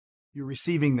You're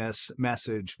receiving this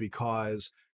message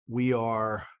because we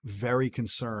are very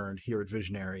concerned here at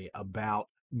Visionary about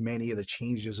many of the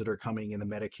changes that are coming in the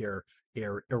Medicare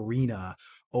arena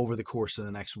over the course of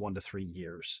the next 1 to 3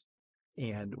 years.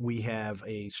 And we have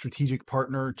a strategic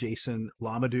partner, Jason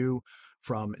Lamadou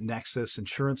from Nexus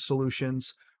Insurance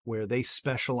Solutions, where they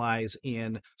specialize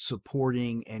in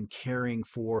supporting and caring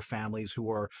for families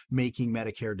who are making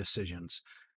Medicare decisions.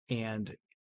 And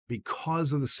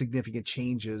because of the significant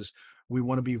changes, we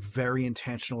want to be very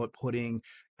intentional at putting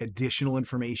additional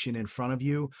information in front of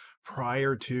you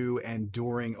prior to and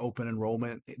during open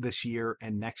enrollment this year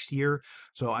and next year.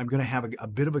 So I'm going to have a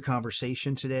bit of a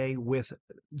conversation today with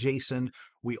Jason.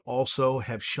 We also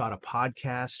have shot a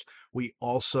podcast. We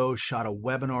also shot a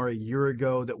webinar a year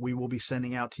ago that we will be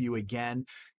sending out to you again.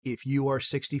 If you are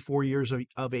 64 years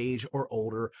of age or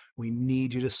older, we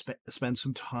need you to spend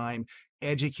some time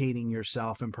educating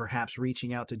yourself and perhaps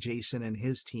reaching out to Jason and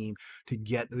his team to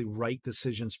get the right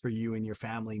decisions for you and your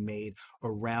family made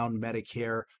around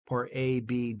Medicare, Part A,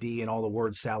 B, D, and all the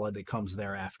word salad that comes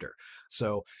thereafter.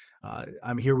 So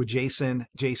I'm here with Jason.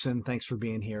 Jason, thanks for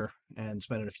being here and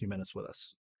spending a few minutes with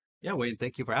us. Yeah, Wayne,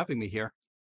 thank you for having me here.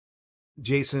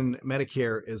 Jason,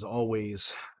 Medicare has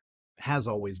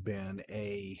always been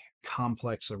a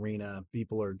complex arena.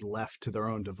 People are left to their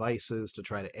own devices to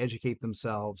try to educate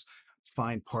themselves,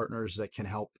 find partners that can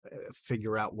help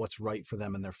figure out what's right for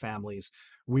them and their families.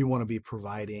 We want to be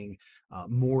providing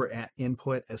more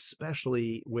input,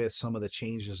 especially with some of the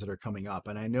changes that are coming up.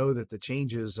 And I know that the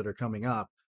changes that are coming up,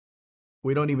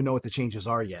 we don't even know what the changes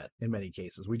are yet in many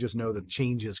cases. We just know that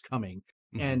change is coming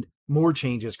Mhm. and more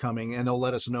change is coming, and they'll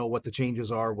let us know what the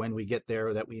changes are when we get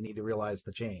there, that we need to realize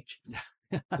the change.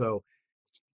 So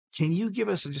can you give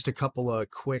us just a couple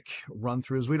of quick run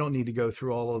throughs? We don't need to go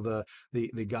through all of the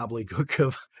gobbledygook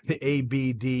of the A,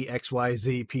 B, D, X, Y,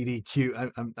 Z, P, D, Q.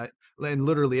 And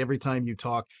literally every time you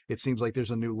talk, it seems like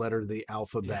there's a new letter to the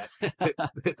alphabet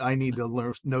that I need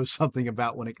to know something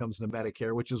about when it comes to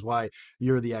Medicare, which is why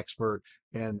you're the expert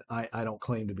and I don't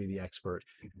claim to be the expert.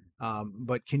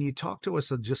 But can you talk to us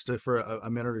for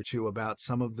a minute or two about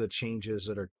some of the changes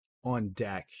that are on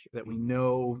deck, that we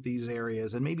know these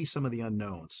areas and maybe some of the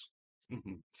unknowns?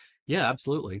 Mhm. Yeah,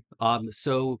 absolutely.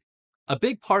 So a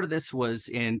big part of this was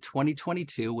in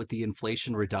 2022 with the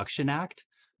Inflation Reduction Act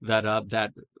that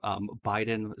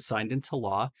Biden signed into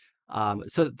law.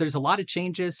 So there's a lot of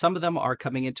changes. Some of them are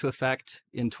coming into effect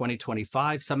in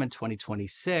 2025, some in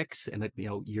 2026, and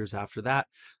years after that.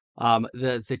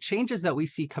 The changes that we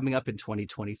see coming up in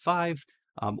 2025.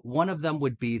 One of them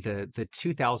would be the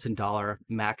 $2,000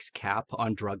 max cap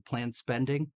on drug plan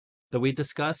spending that we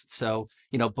discussed. So,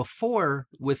 before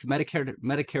with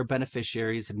Medicare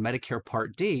beneficiaries and Medicare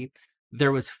Part D,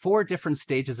 there was 4 different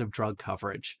stages of drug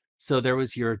coverage. So there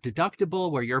was your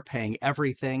deductible where you're paying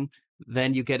everything.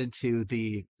 Then you get into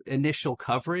the initial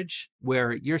coverage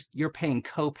where you're paying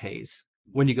copays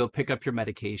when you go pick up your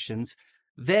medications.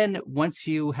 Then once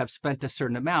you have spent a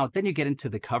certain amount, then you get into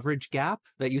the coverage gap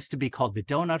that used to be called the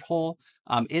donut hole.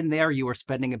 In there, you are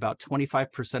spending about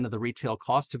 25% of the retail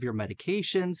cost of your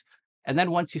medications. And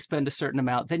then once you spend a certain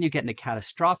amount, then you get into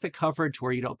catastrophic coverage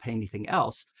where you don't pay anything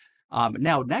else.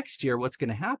 Now, next year, what's going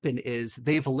to happen is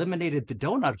they've eliminated the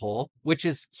donut hole, which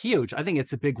is huge. I think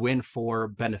it's a big win for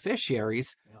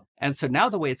beneficiaries. Yeah. And so now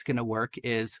the way it's going to work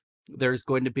is there's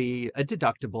going to be a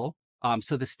deductible.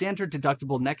 So the standard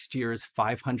deductible next year is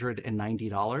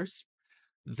 $590.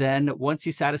 Then once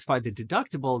you satisfy the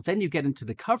deductible, then you get into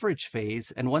the coverage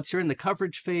phase. And once you're in the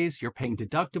coverage phase, you're paying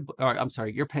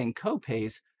you're paying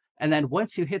copays. And then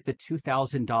once you hit the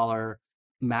 $2,000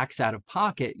 max out of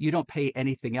pocket, you don't pay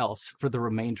anything else for the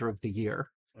remainder of the year.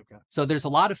 Okay. So there's a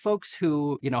lot of folks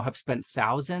who, have spent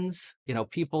thousands,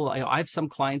 people, I have some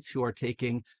clients who are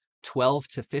taking 12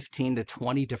 to 15 to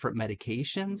 20 different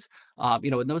medications.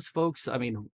 And those folks, up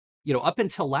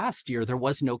until last year, there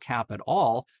was no cap at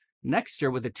all. Next year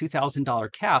with a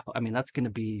 $2,000 cap, that's going to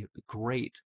be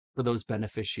great for those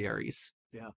beneficiaries.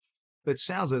 Yeah. It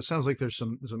sounds like there's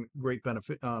some great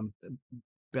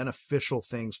beneficial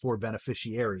things for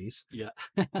beneficiaries. Yeah.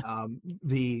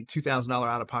 The $2,000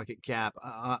 out of pocket cap.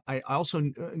 I also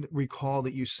recall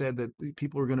that you said that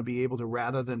people are going to be able to,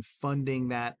 rather than funding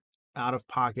that out of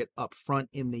pocket up front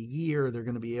in the year, they're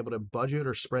going to be able to budget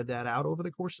or spread that out over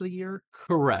the course of the year.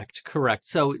 Correct.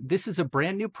 So this is a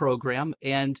brand new program,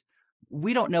 and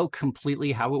we don't know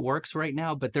completely how it works right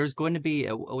now, but there's going to be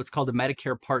what's called a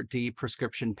Medicare Part D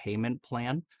prescription payment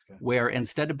plan, Okay. where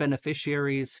instead of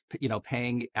beneficiaries,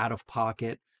 paying out of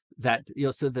pocket, that,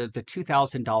 so the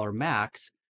 $2,000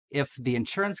 max, if the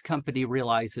insurance company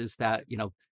realizes that,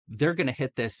 they're going to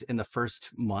hit this in the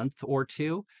first month or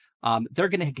two, they're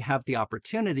going to have the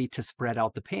opportunity to spread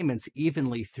out the payments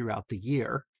evenly throughout the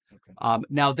year. Okay.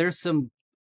 Now, there's some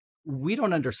we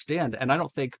don't understand, and I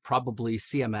don't think probably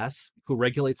CMS, who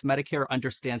regulates Medicare,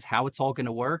 understands how it's all going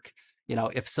to work.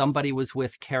 If somebody was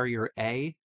with carrier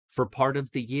A for part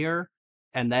of the year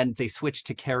and then they switch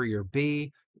to carrier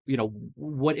B,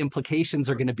 what implications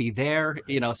are going to be there?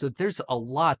 Right. So there's a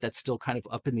lot that's still kind of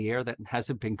up in the air that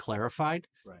hasn't been clarified.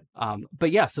 Right.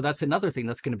 But yeah, so that's another thing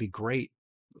that's going to be great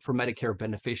for Medicare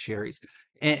beneficiaries.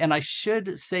 And I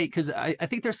should say, because I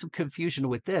think there's some confusion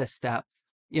with this, that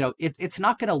it's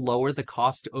not going to lower the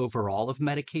cost overall of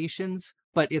medications,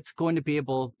 but it's going to be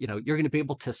able, you're going to be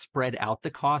able to spread out the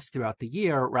cost throughout the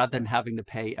year rather than Right. having to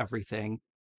pay everything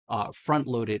front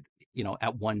loaded,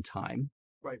 at one time.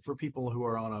 Right. For people who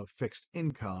are on a fixed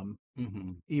income,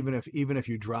 Hmm. even if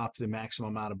you drop the maximum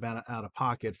amount of out of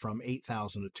pocket from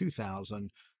 8,000 to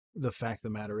 2,000, the fact of the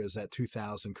matter is that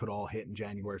 2,000 could all hit in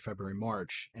January, February,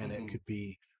 March, and it Hmm. could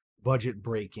be budget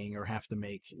breaking, or have to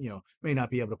make, may not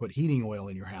be able to put heating oil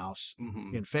in your house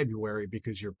Hmm. in February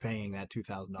because you're paying that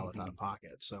 $2,000 out Hmm. of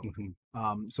pocket. So,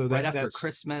 Hmm. so Right that after that's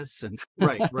Christmas, and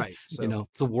right, right. So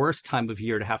it's the worst time of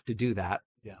year to have to do that.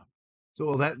 yeah,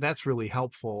 so well, that's really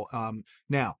helpful.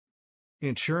 Now,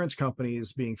 insurance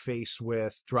companies being faced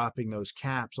with dropping those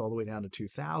caps all the way down to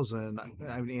 2,000, Hmm.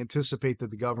 I would anticipate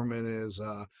that the government is,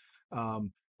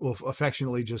 will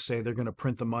affectionately just say they're going to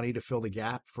print the money to fill the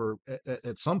gap for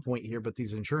at some point here. But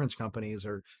these insurance companies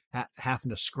are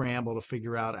having to scramble to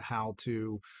figure out how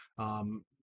to um,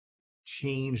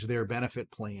 change their benefit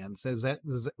plans. Are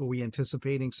we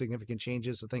anticipating significant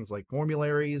changes to things like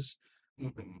formularies, Hmm.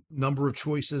 number of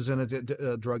choices in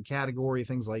a drug category,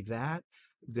 things like that?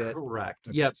 That Correct.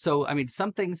 Okay. Yeah. So, I mean,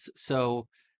 some things. So,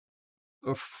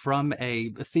 from a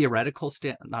theoretical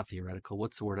not theoretical,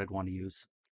 what's the word I'd want to use?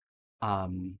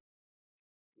 Um,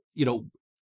 you know,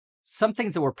 some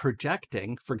things that we're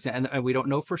projecting, for example, and we don't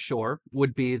know for sure,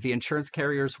 would be the insurance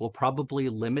carriers will probably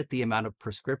limit the amount of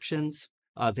prescriptions,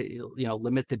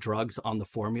 limit the drugs on the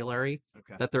formulary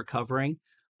Okay. that they're covering.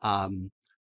 Um,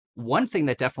 One thing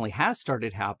that definitely has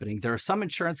started happening, there are some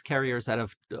insurance carriers that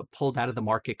have pulled out of the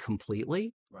market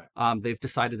completely. Right. They've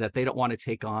decided that they don't want to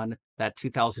take on that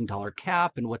 $2,000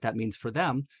 cap and what that means for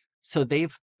them. So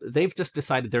they've just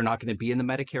decided they're not going to be in the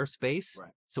Medicare space.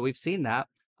 Right. So we've seen that.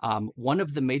 One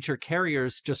of the major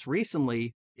carriers just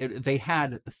recently, they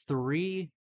had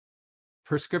three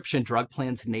prescription drug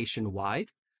plans nationwide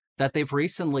that they've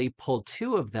recently pulled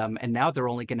two of them, and now they're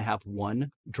only going to have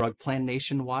one drug plan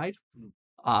nationwide. Mm.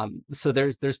 So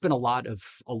there's been a lot of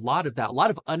that, a lot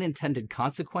of unintended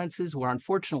consequences where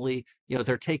unfortunately,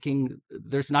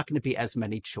 there's not going to be as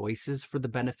many choices for the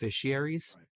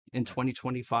beneficiaries Right. in Right.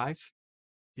 2025.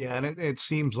 Yeah, and it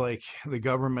seems like the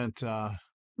government.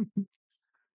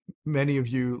 Many of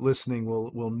you listening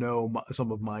will know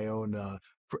some of my own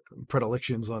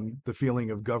predilections on the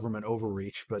feeling of government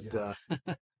overreach, but Yeah.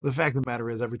 the fact of the matter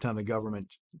is, every time the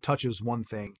government touches one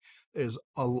thing, there's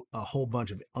a whole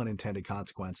bunch of unintended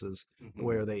consequences Hmm.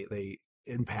 where they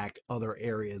impact other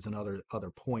areas and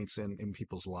other points in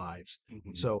people's lives.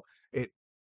 Hmm. So it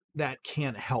that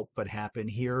can't help but happen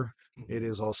here. It Hmm.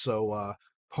 is also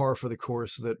par for the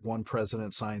course that one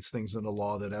president signs things into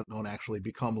law that don't actually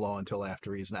become law until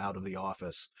after he's out of the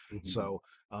office. Hmm. So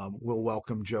we'll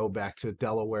welcome Joe back to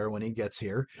Delaware when he gets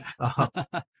here. Uh,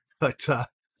 but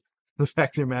the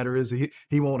fact of the matter is,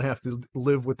 he won't have to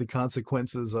live with the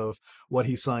consequences of what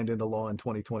he signed into law in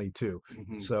 2022.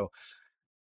 Hmm. So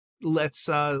let's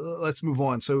move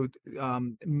on. So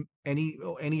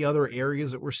any other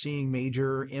areas that we're seeing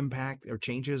major impact or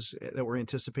changes that we're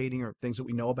anticipating, or things that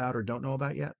we know about or don't know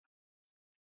about yet?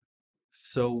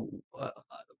 So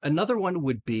another one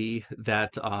would be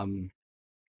that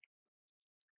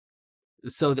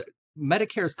so the,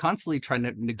 Medicare is constantly trying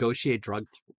to negotiate drug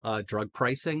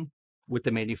pricing with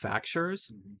the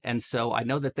manufacturers. Mhm. And so I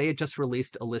know that they had just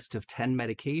released a list of 10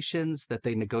 medications that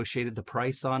they negotiated the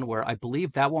price on, where I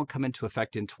believe that won't come into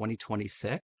effect in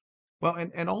 2026. Well,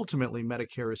 and ultimately,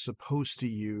 Medicare is supposed to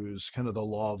use kind of the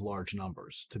law of large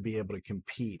numbers to be able to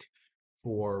compete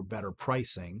for better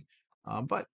pricing.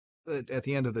 But at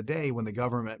the end of the day, when the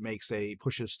government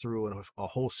pushes through a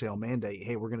wholesale mandate,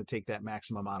 hey, we're going to take that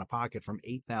maximum out of pocket from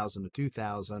 8,000 to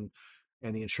 2,000,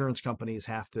 and the insurance companies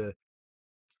have to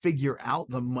figure out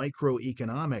the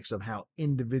microeconomics of how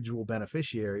individual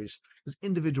beneficiaries, because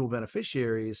individual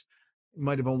beneficiaries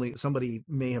might have only somebody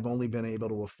may have only been able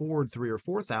to afford three or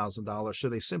four thousand dollars, so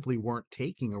they simply weren't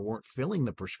taking or weren't filling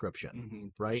the prescription, Hmm.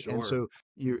 right? And Sure. so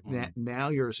Hmm. now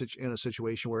you're in a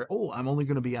situation where, oh, I'm only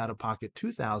going to be out of pocket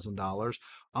 $2,000.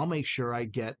 I'll make sure I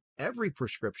get every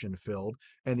prescription filled,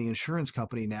 and the insurance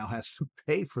company now has to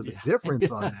pay for the Yeah. difference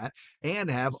on Yeah. that and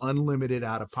have unlimited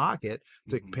out of pocket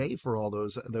to Hmm. pay for all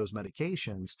those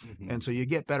medications. And Hmm. so you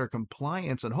get better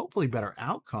compliance and hopefully better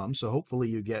outcomes. So hopefully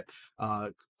you get uh,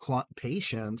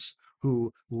 patients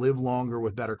who live longer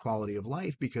with better quality of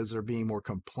life because they're being more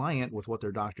compliant with what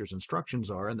their doctor's instructions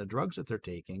are and the drugs that they're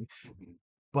taking. Hmm.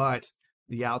 But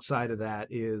the outside of that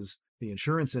is the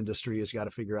insurance industry has got to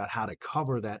figure out how to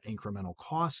cover that incremental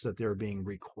cost that they're being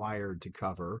required to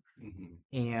cover. Hmm.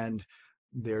 And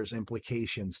there's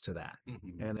implications to that.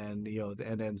 Hmm. And then,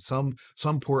 and then some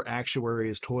poor actuary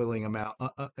is toiling about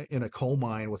in a coal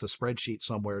mine with a spreadsheet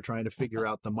somewhere trying to figure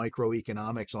out the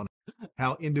microeconomics on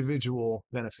how individual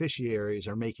beneficiaries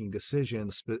are making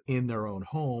decisions in their own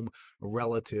home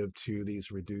relative to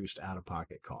these reduced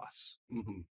out-of-pocket costs.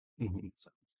 Hmm. Hmm.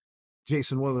 So,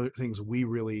 Jason, one of the things we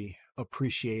really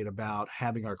appreciate about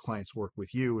having our clients work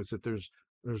with you is that there's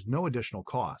no additional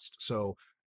cost. So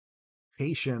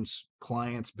patients,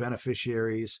 clients,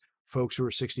 beneficiaries, folks who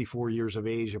are 64 years of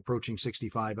age, approaching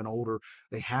 65 and older,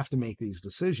 they have to make these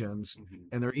decisions. Hmm.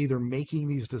 And they're either making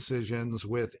these decisions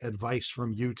with advice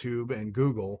from YouTube and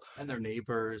Google, And their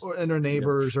neighbors. or and their Yep.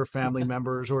 neighbors or family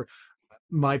members, or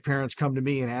my parents come to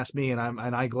me and ask me, and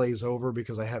I glaze over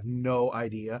because I have no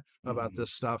idea about Hmm.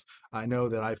 this stuff. I know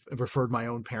that I've referred my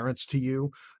own parents to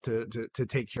you to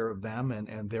take care of them,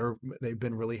 and they've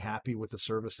been really happy with the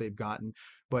service they've gotten.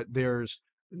 But there's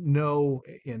no,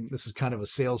 and this is kind of a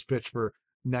sales pitch for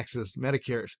Nexus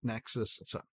Medicare Nexus.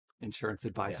 So Insurance yeah,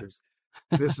 advisors.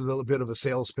 this is a little bit of a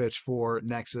sales pitch for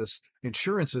Nexus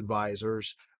Insurance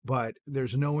Advisors, but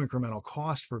there's no incremental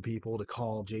cost for people to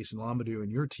call Jason Lamadou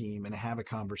and your team and have a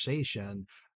conversation,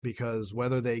 because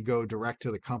whether they go direct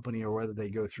to the company or whether they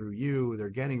go through you, they're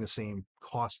getting the same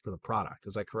cost for the product.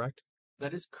 Is that correct?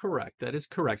 That is correct. That is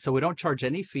correct. So we don't charge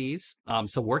any fees.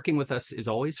 So working with us is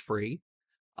always free.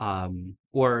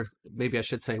 Or maybe I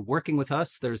should say, working with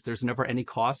us, there's never any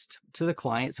cost to the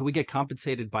client. So we get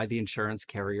compensated by the insurance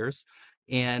carriers.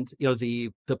 And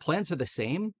the plans are the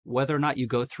same, whether or not you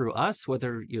go through us,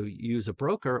 whether you use a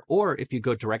broker, or if you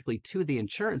go directly to the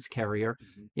insurance carrier.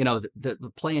 Mhm.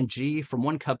 The plan G from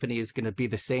one company is going to be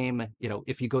the same,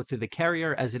 if you go through the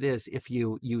carrier as it is if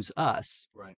you use us.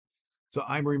 Right. So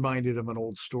I'm reminded of an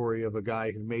old story of a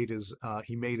guy who made his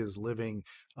living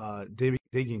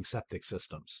digging septic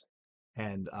systems.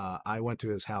 And I went to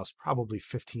his house probably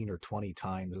 15 or 20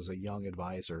 times as a young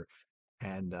advisor.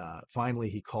 And finally,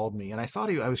 he called me, and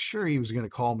I was sure he was going to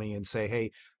call me and say,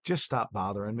 "Hey, just stop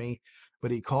bothering me." But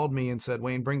he called me and said,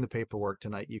 "Wayne, bring the paperwork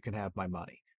tonight. You can have my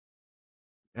money."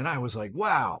 And I was like,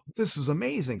 "Wow, this is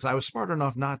amazing." So I was smart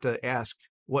enough not to ask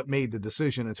what made the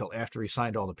decision until after he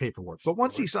signed all the paperwork. But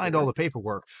once he Sure, signed all sure. the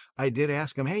paperwork, I did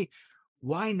ask him, "Hey,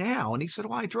 why now?" And he said,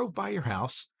 "Well, I drove by your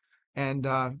house, and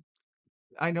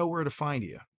I know where to find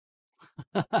you,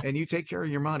 and you take care of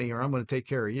your money, or I'm going to take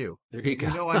care of you. There you And you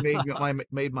go. know, I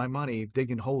made my money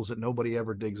digging holes that nobody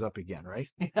ever digs up again, right?"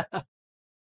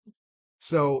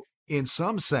 So, in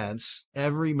some sense,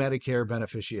 every Medicare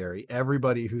beneficiary,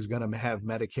 everybody who's going to have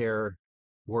Medicare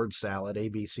word salad, A,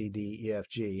 B, C, D, E, F,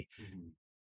 G, Mhm.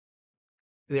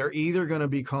 they're either going to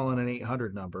be calling an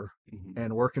 800 number Mhm.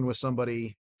 and working with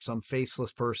somebody, some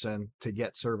faceless person to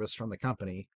get service from the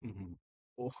company, Mhm.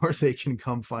 or they can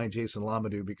come find Jason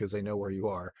Lamadou because they know where you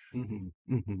are Mhm.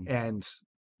 Mhm. and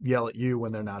yell at you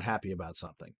when they're not happy about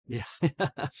something. Yeah.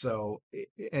 So,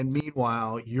 and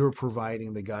meanwhile, you're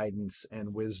providing the guidance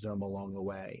and wisdom along the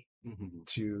way Mhm.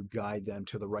 to guide them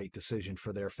to the right decision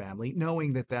for their family,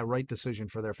 knowing that that right decision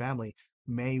for their family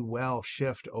may well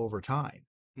shift over time,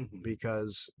 Mhm.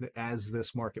 because as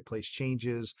this marketplace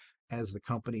changes, as the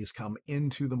companies come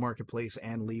into the marketplace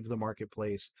and leave the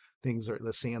marketplace,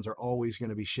 the sands are always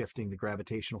going to be shifting. The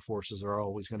gravitational forces are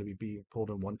always going to be being pulled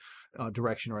in one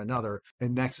direction or another.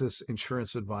 And Nexus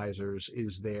Insurance Advisors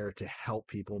is there to help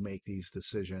people make these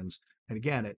decisions. And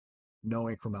again, at no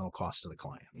incremental cost to the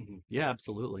client. Mhm. Yeah,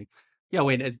 absolutely. Yeah,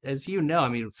 Wayne, as you know, I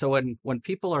mean, so when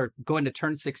people are going to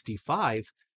turn 65,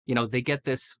 they get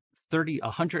this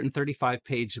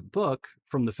 135-page book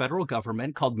from the federal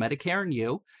government called Medicare and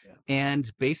You. Yeah.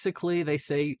 And basically they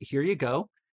say, here you go.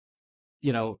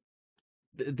 You know,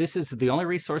 this is the only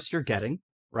resource you're getting,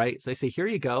 right? So they say, here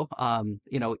you go. And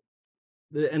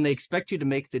they expect you to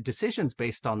make the decisions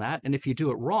based on that. And if you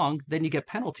do it wrong, then you get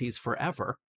penalties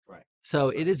forever. Right. So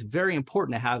it Right. is very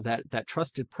important to have that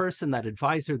trusted person, that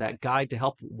advisor, that guide to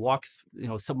help walk,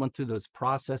 someone through those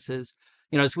processes.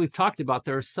 As we've talked about,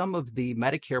 there are some of the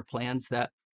Medicare plans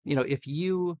that, if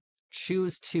you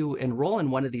choose to enroll in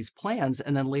one of these plans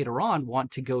and then later on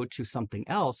want to go to something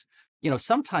else,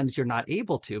 sometimes you're not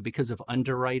able to because of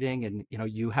underwriting and,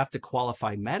 you have to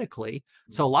qualify medically.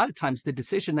 So a lot of times the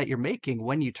decision that you're making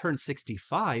when you turn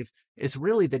 65 is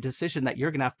really the decision that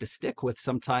you're going to have to stick with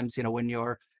sometimes, when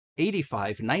you're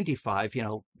 85, 95,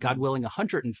 God Mhm. willing,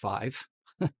 105.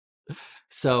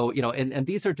 So, and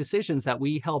these are decisions that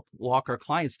we help walk our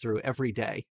clients through every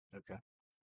day. Okay.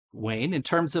 Wayne, in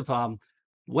terms of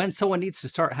when someone needs to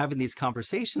start having these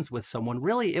conversations with someone,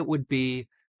 really it would be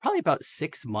probably about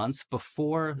 6 months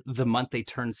before the month they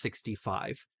turn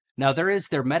 65. Now, there is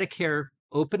their Medicare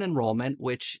open enrollment,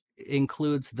 which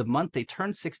includes the month they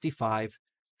turn 65,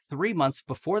 3 months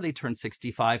before they turn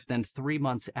 65, then 3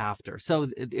 months after. So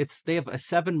they have a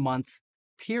 7 month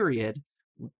period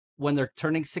when they're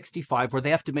turning 65 where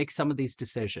they have to make some of these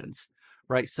decisions,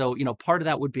 right? So, part of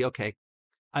that would be okay,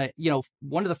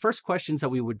 one of the first questions that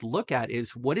we would look at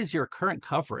is what is your current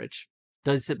coverage?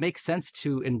 Does it make sense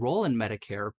to enroll in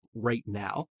Medicare right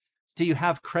now? Do you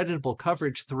have creditable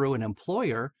coverage through an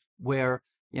employer where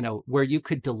you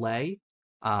could delay?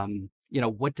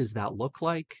 What does that look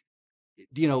like?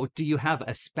 Do you have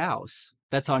a spouse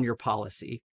that's on your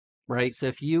policy, right? So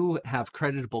if you have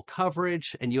creditable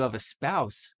coverage and you have a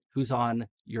spouse who's on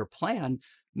your plan,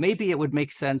 maybe it would make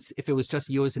sense if it was just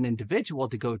you as an individual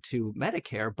to go to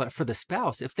Medicare. But for the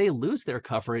spouse, if they lose their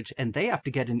coverage and they have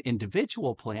to get an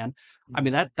individual plan, I Mhm.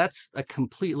 mean that's a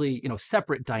completely,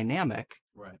 separate dynamic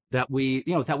Right. that we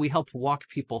help walk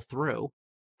people through.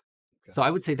 Okay. So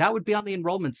I would say that would be on the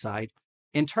enrollment side.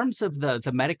 In terms of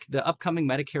the upcoming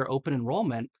Medicare open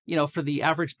enrollment, for the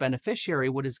average beneficiary,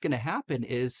 what is going to happen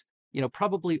is,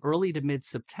 probably early to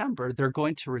mid-September, they're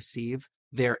going to receive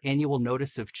their annual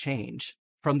notice of change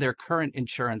from their current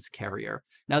insurance carrier.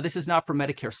 Now, this is not for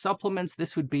Medicare supplements.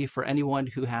 This would be for anyone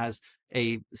who has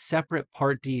a separate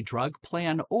Part D drug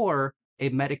plan or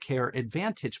a Medicare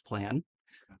Advantage plan.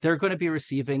 Okay. They're going to be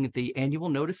receiving the annual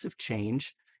notice of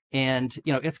change, and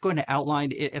it's going to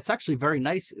outline it's actually very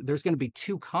nice. There's going to be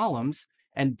two columns,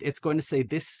 and it's going to say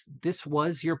this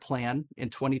was your plan in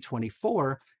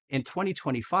 2024. In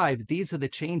 2025, these are the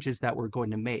changes that we're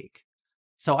going to make.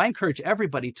 So I encourage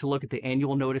everybody to look at the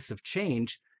annual notice of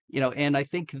change. And I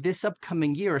think this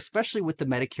upcoming year, especially with the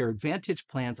Medicare Advantage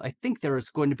plans, I think there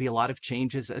is going to be a lot of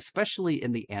changes, especially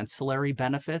in the ancillary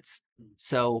benefits. Mm.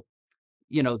 So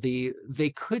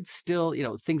they could still,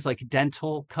 things like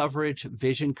dental coverage,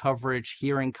 vision coverage,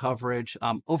 hearing coverage,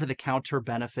 over the counter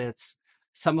benefits.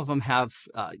 Some of them have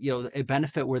a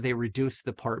benefit where they reduce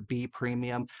the Part B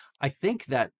premium. I think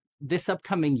that this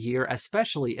upcoming year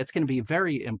especially, it's going to be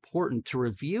very important to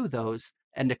review those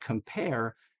and to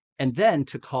compare, and then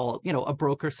to call a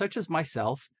broker such as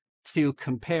myself to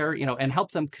compare, and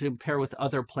help them compare with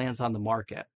other plans on the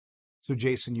market. So,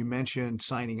 Jason, you mentioned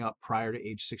signing up prior to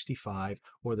age 65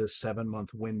 or the 7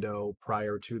 month window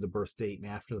prior to the birth date and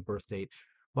after the birth date.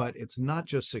 But it's not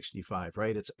just 65,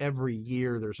 right? It's every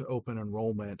year there's open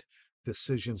enrollment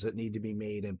decisions that need to be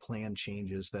made and plan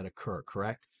changes that occur,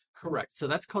 correct? Correct. So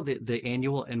that's called the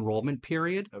annual enrollment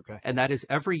period. Okay. And that is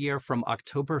every year from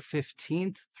October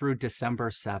 15th through December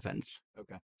 7th.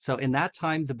 Okay. So in that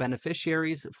time, the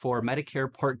beneficiaries for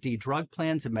Medicare Part D drug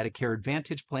plans and Medicare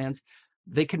Advantage plans,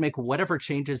 they can make whatever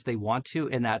changes they want to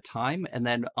in that time. And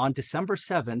then on December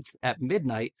 7th at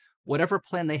midnight, whatever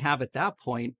plan they have at that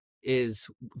point is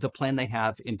the plan they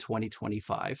have in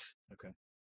 2025. Okay.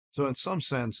 So in some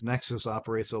sense, Nexus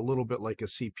operates a little bit like a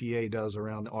CPA does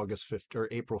around August 5th or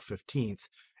April 15th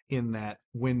in that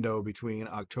window between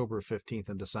October 15th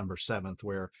and December 7th,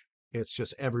 where it's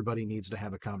just everybody needs to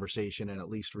have a conversation and at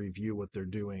least review what they're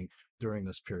doing during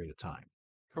this period of time.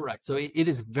 Correct. So it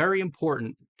is very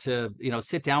important to,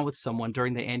 sit down with someone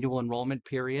during the annual enrollment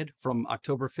period from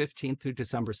October 15th through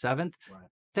December 7th. Right.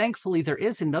 Thankfully, there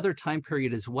is another time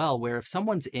period as well where if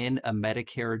someone's in a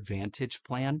Medicare Advantage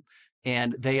plan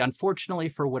and they unfortunately,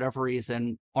 for whatever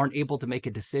reason, aren't able to make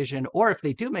a decision, or if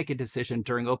they do make a decision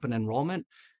during open enrollment,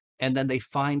 and then they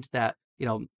find that,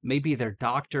 maybe their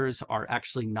doctors are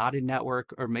actually not in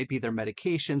network, or maybe their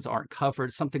medications aren't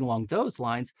covered, something along those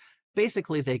lines,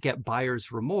 basically they get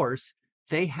buyer's remorse.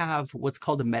 They have what's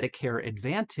called a Medicare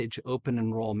Advantage open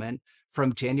enrollment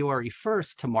from January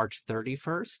 1st to March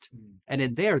 31st. Mm. And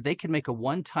in there, they can make a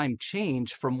one-time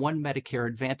change from one Medicare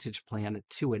Advantage plan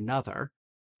to another.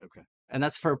 Okay. And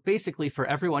that's for basically for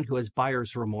everyone who has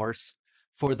buyer's remorse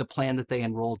for the plan that they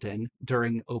enrolled in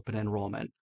during open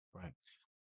enrollment. Right.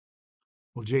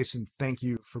 Well, Jason, thank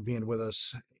you for being with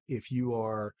us. If you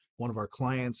are one of our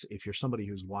clients, if you're somebody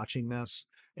who's watching this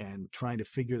and trying to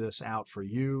figure this out for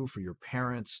you, for your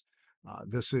parents,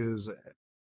 this is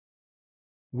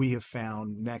we have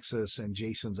found Nexus and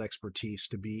Jason's expertise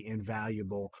to be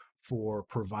invaluable for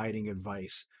providing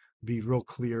advice. Be real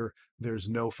clear, there's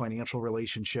no financial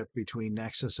relationship between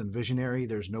Nexus and Visionary.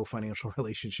 There's no financial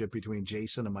relationship between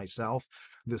Jason and myself.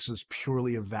 This is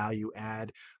purely a value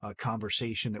add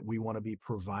conversation that we want to be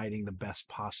providing the best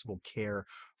possible care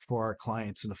for our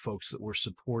clients and the folks that we're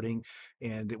supporting.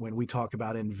 And when we talk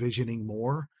about envisioning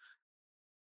more,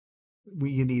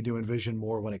 you need to envision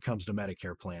more when it comes to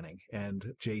Medicare planning.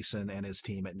 And Jason and his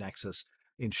team at Nexus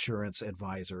Insurance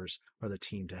Advisors are the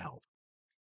team to help.